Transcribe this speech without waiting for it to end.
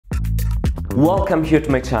Welcome here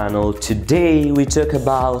to my channel. Today we talk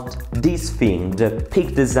about this thing, the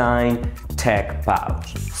Peak Design Tech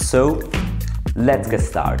Pouch. So let's get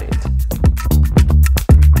started.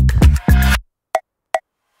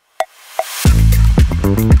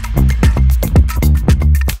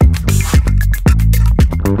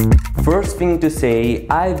 First thing to say,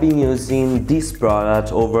 I've been using this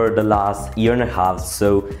product over the last year and a half,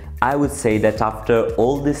 so I would say that after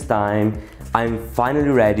all this time I'm finally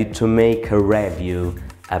ready to make a review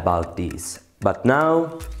about this. But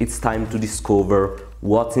now it's time to discover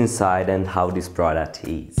what's inside and how this product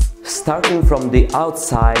is. Starting from the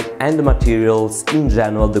outside and the materials in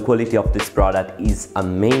general, the quality of this product is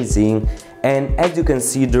amazing. And as you can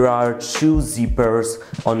see, there are two zippers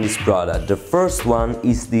on this product. The first one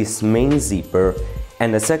is this main zipper,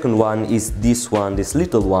 and the second one is this one, this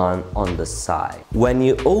little one on the side. When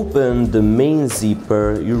you open the main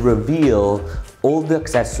zipper, you reveal all the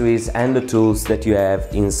accessories and the tools that you have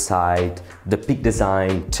inside the Peak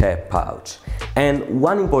Design Tech Pouch. And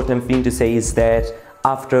one important thing to say is that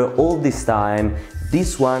after all this time,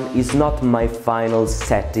 this one is not my final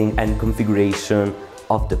setting and configuration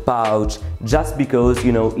of the pouch, just because,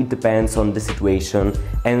 you know, it depends on the situation.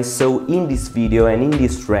 And so in this video and in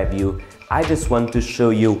this review, I just want to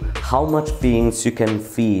show you how much things you can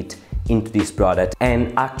fit into this product,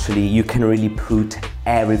 and actually you can really put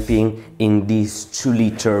everything in this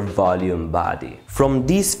 2-liter volume body. From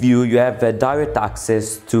this view you have a direct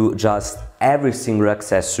access to just every single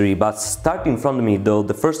accessory, but starting from the middle,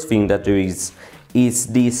 the first thing that there is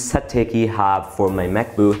this Sateki hub for my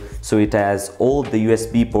MacBook. So it has all the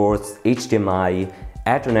USB ports, HDMI,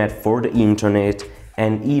 Ethernet for the internet,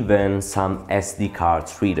 and even some SD card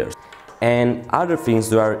readers. And other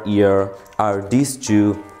things that are here are these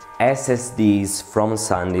two SSDs from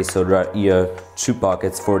Sandy, so there are here two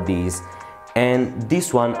pockets for these. And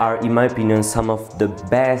these one are, in my opinion, some of the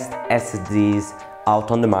best SSDs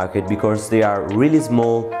out on the market because they are really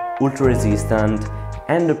small, ultra resistant,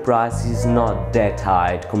 and the price is not that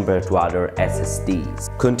high compared to other SSDs.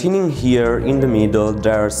 Continuing here in the middle,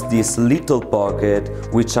 there's this little pocket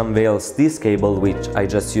which unveils this cable, which I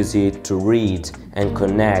just use it to read and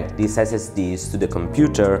connect these SSDs to the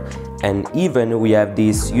computer. And even we have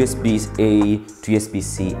this USB-A to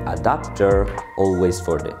USB-C adapter, always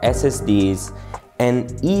for the SSDs,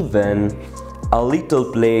 and even a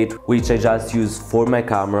little plate which I just use for my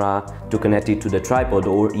camera to connect it to the tripod,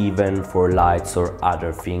 or even for lights or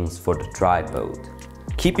other things for the tripod.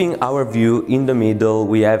 Keeping our view in the middle,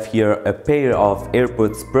 we have here a pair of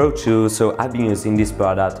AirPods Pro 2, so I've been using this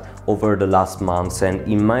product over the last months, and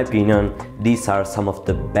in my opinion these are some of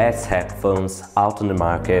the best headphones out on the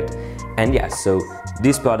market. And yeah, so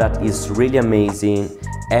this product is really amazing,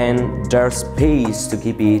 and there's space to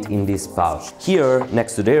keep it in this pouch. Here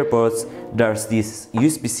next to the AirPods there's this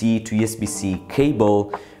USB-C to USB-C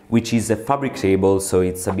cable, which is a fabric cable, so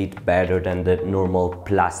it's a bit better than the normal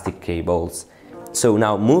plastic cables. So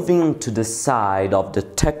now moving to the side of the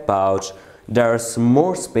tech pouch, there's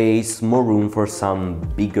more space, more room for some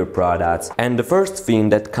bigger products. And the first thing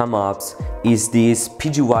that comes up is this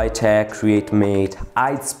PGY Tech CreateMate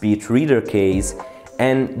high-speed reader case.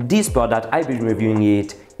 And this product, I've been reviewing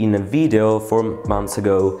it in a video 4 months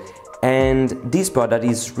ago. And this product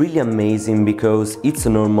is really amazing because it's a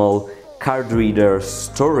normal card reader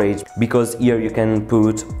storage, because here you can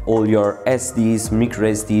put all your SDs, micro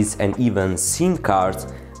SDs, and even SIM cards.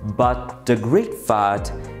 But the great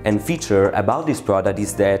fact and feature about this product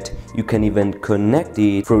is that you can even connect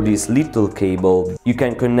it through this little cable. You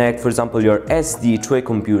can connect, for example, your SD to a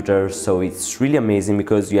computer, so it's really amazing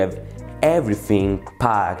because you have everything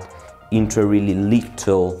packed into a really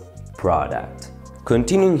little product.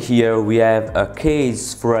 Continuing here, we have a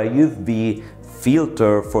case for a UV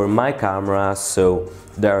filter for my camera, so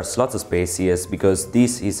there's lots of space here because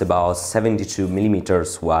this is about 72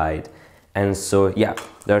 millimeters wide. And so yeah,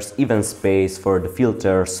 there's even space for the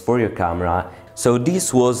filters for your camera. So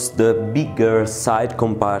this was the bigger side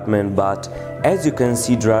compartment, but as you can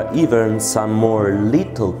see there are even some more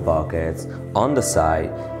little pockets on the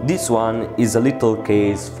side. This one is a little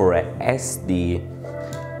case for a SD.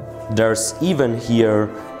 There's even here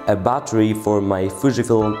a battery for my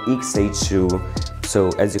Fujifilm X-H2. So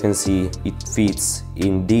as you can see, it fits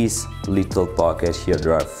in this little pocket. Here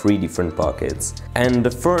there are 3 different pockets. And the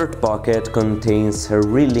third pocket contains a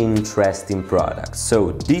really interesting product.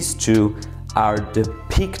 So these two are the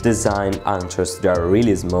Peak Design anchors. They are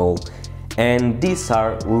really small, and these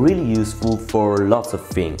are really useful for lots of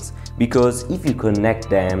things, because if you connect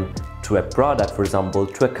them to a product, for example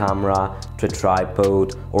to a camera, to a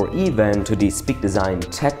tripod, or even to this Peak Design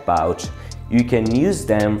Tech Pouch, you can use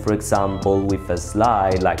them, for example, with a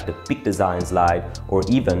slide like the Peak Design slide or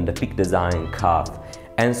even the Peak Design cuff.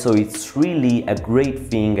 And so it's really a great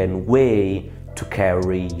thing and way to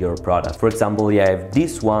carry your product. For example, I have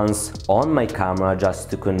these ones on my camera just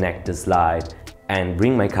to connect the slide and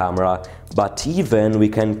bring my camera, but even we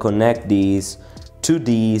can connect these to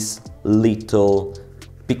these little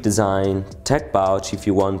Peak Design tech pouch if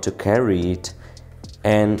you want to carry it.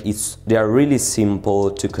 And they are really simple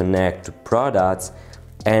to connect to products,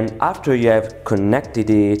 and after you have connected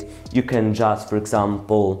it, you can just, for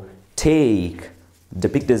example, take the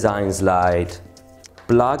Peak Design slide,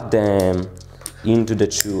 plug them into the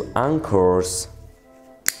two anchors,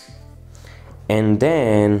 and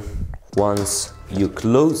then once you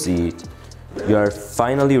close it, you are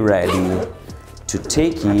finally ready to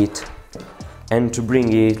take it and to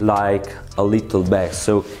bring it like a little bag.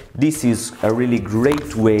 So this is a really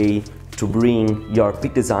great way to bring your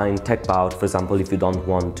Peak Design tech pouch, for example, if you don't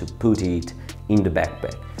want to put it in the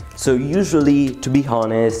backpack. So usually, to be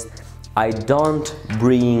honest, I don't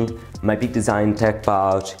bring my Peak Design tech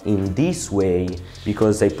pouch in this way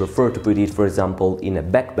because I prefer to put it, for example, in a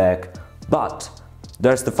backpack. But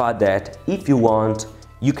there's the fact that if you want,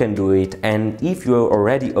 you can do it, and if you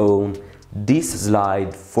already own this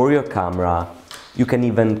slide for your camera, you can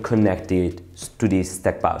even connect it to this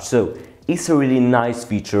tech pouch. So it's a really nice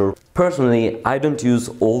feature. Personally, I don't use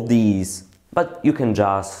all these, but you can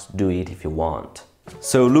just do it if you want.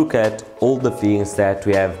 So look at all the things that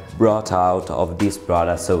we have brought out of this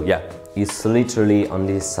product. So yeah, it's literally on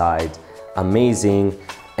this side amazing.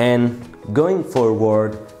 And going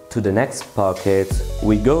forward to the next pocket,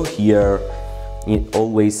 we go here,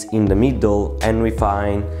 always in the middle, and we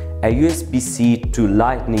find a USB-C to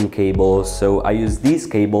Lightning cable. So I use this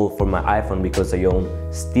cable for my iPhone because I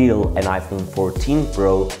own still an iPhone 14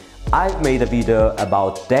 Pro. I've made a video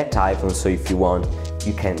about that iPhone, so if you want,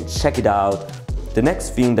 you can check it out. The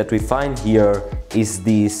next thing that we find here is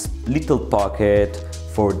this little pocket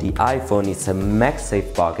for the iPhone. It's a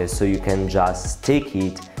MagSafe pocket, so you can just take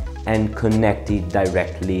it and connect it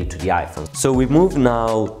directly to the iPhone. So we move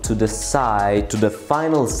now to the side, to the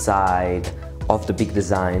final side of the Peak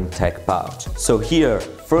Design tech pouch. So here,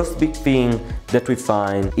 first big thing that we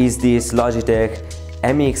find is this Logitech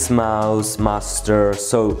MX Mouse Master.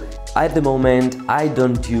 So at the moment, I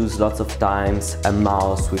don't use lots of times a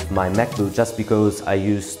mouse with my MacBook just because I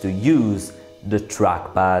used to use the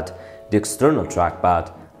trackpad, the external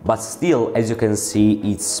trackpad, but still, as you can see,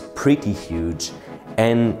 it's pretty huge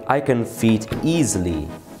and I can fit easily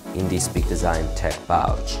in this Peak Design tech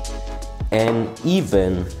pouch. And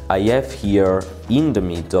even I have here in the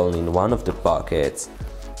middle, in one of the pockets,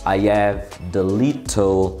 I have the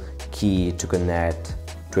little key to connect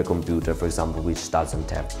to a computer, for example, which doesn't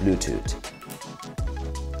have Bluetooth.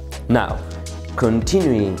 Now,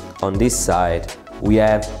 continuing on this side, we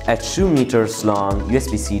have a 2 meters long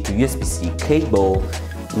USB-C to USB-C cable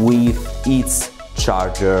with its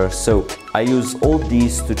charger. So I use all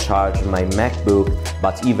these to charge my MacBook,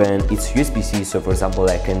 but even it's USB-C, so for example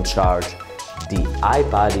I can charge the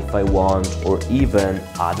iPad if I want, or even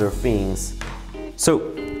other things.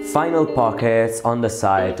 So final pockets on the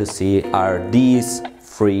side to see are these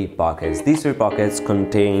 3 pockets. These 3 pockets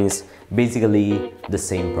contains basically the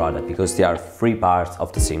same product because they are 3 parts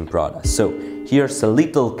of the same product. So here's a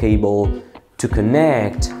little cable to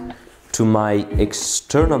connect to my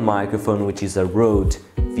external microphone, which is a Rode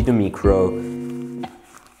VideoMicro.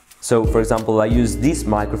 So for example, I use this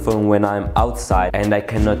microphone when I'm outside and I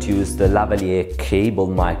cannot use the lavalier cable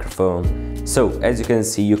microphone. So as you can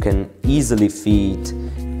see, you can easily fit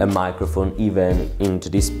a microphone even into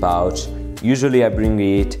this pouch. Usually I bring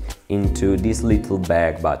it into this little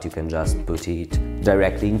bag, but you can just put it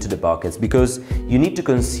directly into the pockets because you need to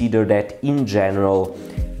consider that in general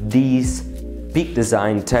this Peak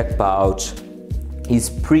Design tech pouch is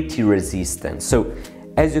pretty resistant. So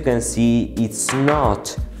as you can see, it's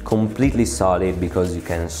not completely solid because you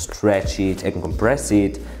can stretch it and compress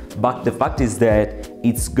it, but the fact is that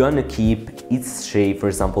it's gonna keep its shape, for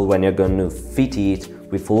example, when you're gonna fit it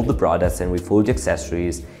with all the products and with all the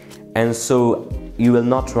accessories, and so you will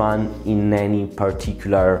not run in any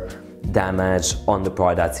particular damage on the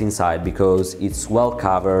products inside because it's well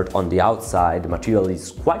covered on the outside. The material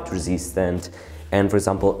is quite resistant, and for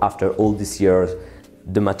example, after all these years,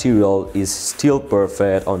 the material is still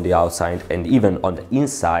perfect on the outside and even on the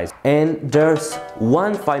inside. And there's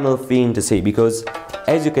one final thing to say, because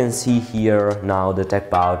as you can see here now, the tech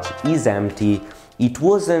pouch is empty. It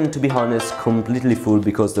wasn't, to be honest, completely full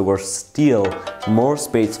because there was still more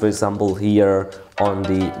space, for example, here on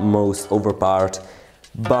the most over part.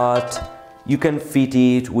 But you can fit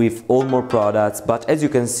it with all more products, but as you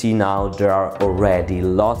can see now, there are already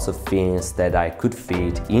lots of things that I could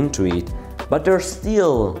fit into it, but there's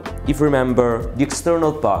still, if you remember, the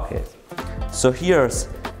external pocket. So here's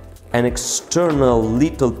an external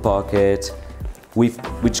little pocket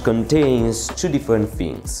which contains two different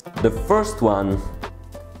things. The first one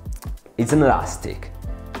is an elastic.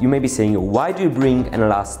 You may be saying, why do you bring an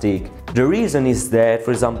elastic? The reason is that,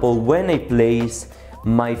 for example, when I place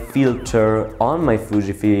my filter on my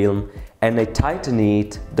Fujifilm and I tighten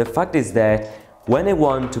it, the fact is that when I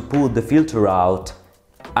want to pull the filter out,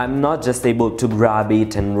 I'm not just able to grab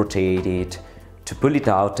it and rotate it to pull it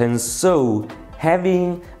out, and so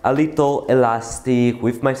having a little elastic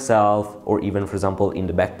with myself, or even for example in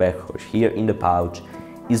the backpack or here in the pouch,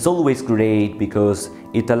 is always great because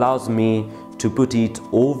it allows me to put it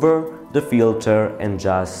over the filter and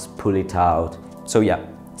just pull it out. So yeah,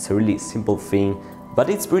 it's a really simple thing, but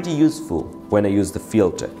it's pretty useful when I use the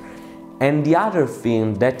filter. And the other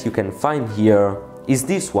thing that you can find here is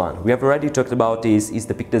this one. We have already talked about this, is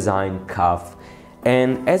the Peak Design cuff.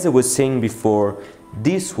 And as I was saying before,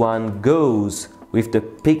 this one goes with the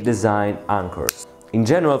Peak Design anchors. In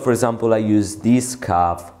general, for example, I use this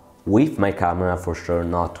cuff with my camera for sure,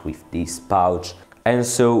 not with this pouch. And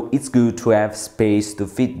so it's good to have space to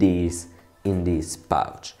fit this in this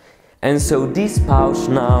pouch. And so this pouch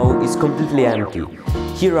now is completely empty.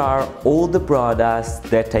 Here are all the products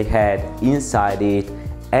that I had inside it.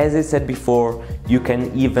 As I said before, you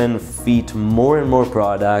can even fit more and more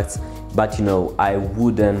products, but you know, I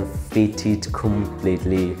wouldn't fit it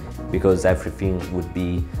completely because everything would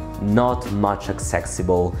be not much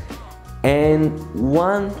accessible. And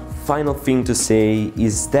one final thing to say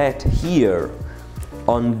is that here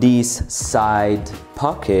on this side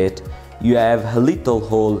pocket, you have a little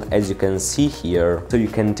hole, as you can see here, so you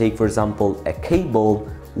can take, for example, a cable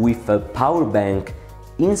with a power bank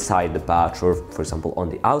inside the pouch, or for example on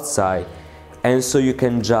the outside, and so you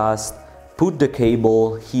can just put the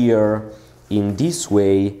cable here in this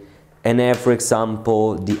way and have, for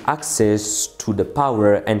example, the access to the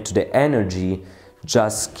power and to the energy,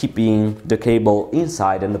 just keeping the cable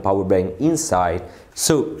inside and the power bank inside.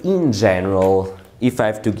 So in general, if I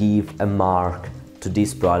have to give a mark to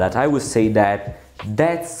this product, I would say that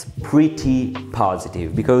that's pretty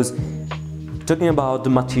positive, because talking about the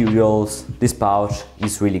materials, this pouch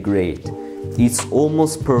is really great. It's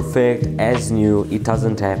almost perfect, as new, it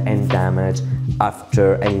doesn't have any damage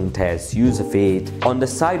after an intense use of it. On the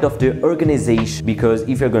side of the organization, because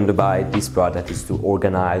if you're going to buy this product, is to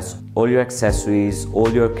organize all your accessories,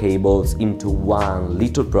 all your cables into one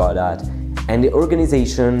little product. And the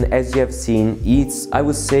organization, as you have seen, it's, I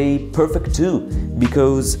would say, perfect too,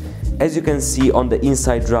 because as you can see on the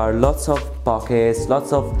inside there are lots of pockets,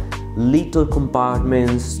 lots of little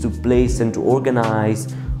compartments to place and to organize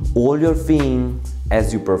all your things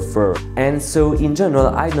as you prefer. And so in general,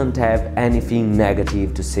 I don't have anything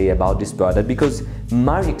negative to say about this product, because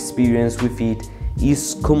my experience with it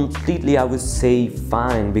is completely, I would say,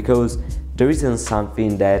 fine, because there isn't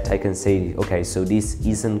something that I can say, okay, so this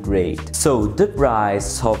isn't great. So the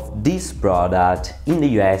price of this product in the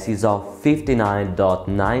US is of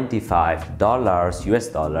 $59.95 US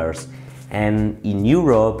dollars, and in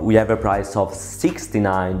Europe we have a price of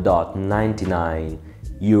 69.99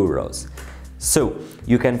 euros. So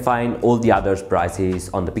you can find all the other prices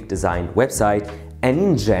on the Peak Design website, and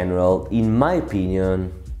in general, in my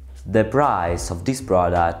opinion, the price of this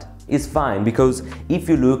product is fine, because if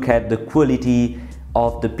you look at the quality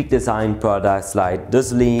of the Peak Design products like the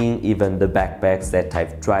sling, even the backpacks that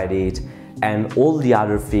I've tried it, and all the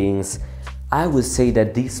other things, I would say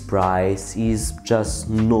that this price is just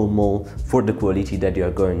normal for the quality that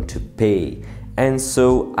you're going to pay. And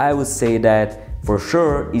so I would say that for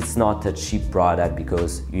sure it's not a cheap product,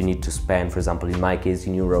 because you need to spend, for example in my case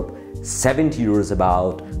in Europe, 70 euros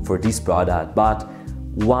about for this product. But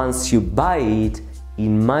once you buy it,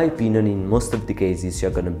 in my opinion, in most of the cases,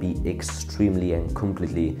 you're gonna be extremely and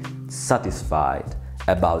completely satisfied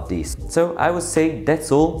about this. So I would say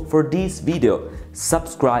that's all for this video.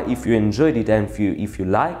 Subscribe if you enjoyed it and if you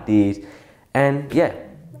liked it. And yeah,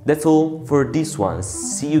 that's all for this one.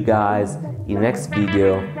 See you guys in the next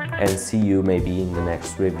video, and see you maybe in the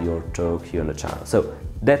next review or talk here on the channel. So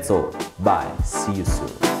that's all. Bye. See you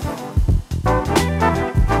soon.